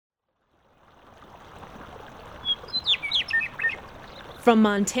From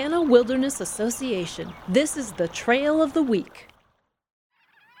Montana Wilderness Association, this is the Trail of the Week.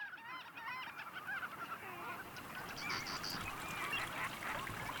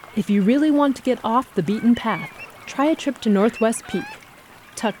 If you really want to get off the beaten path, try a trip to Northwest Peak.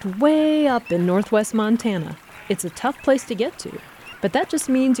 Tucked way up in northwest Montana, it's a tough place to get to, but that just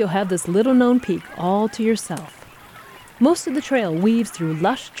means you'll have this little-known peak all to yourself. Most of the trail weaves through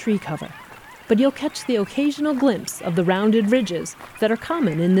lush tree cover, but you'll catch the occasional glimpse of the rounded ridges that are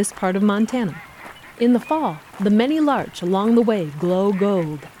common in this part of Montana. In the fall, the many larch along the way glow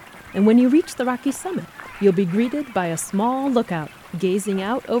gold, and when you reach the rocky summit, you'll be greeted by a small lookout gazing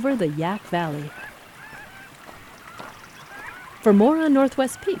out over the Yak Valley. For more on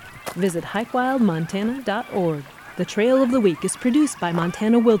Northwest Peak, visit hikewildmontana.org. The Trail of the Week is produced by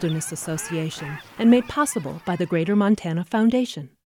Montana Wilderness Association and made possible by the Greater Montana Foundation.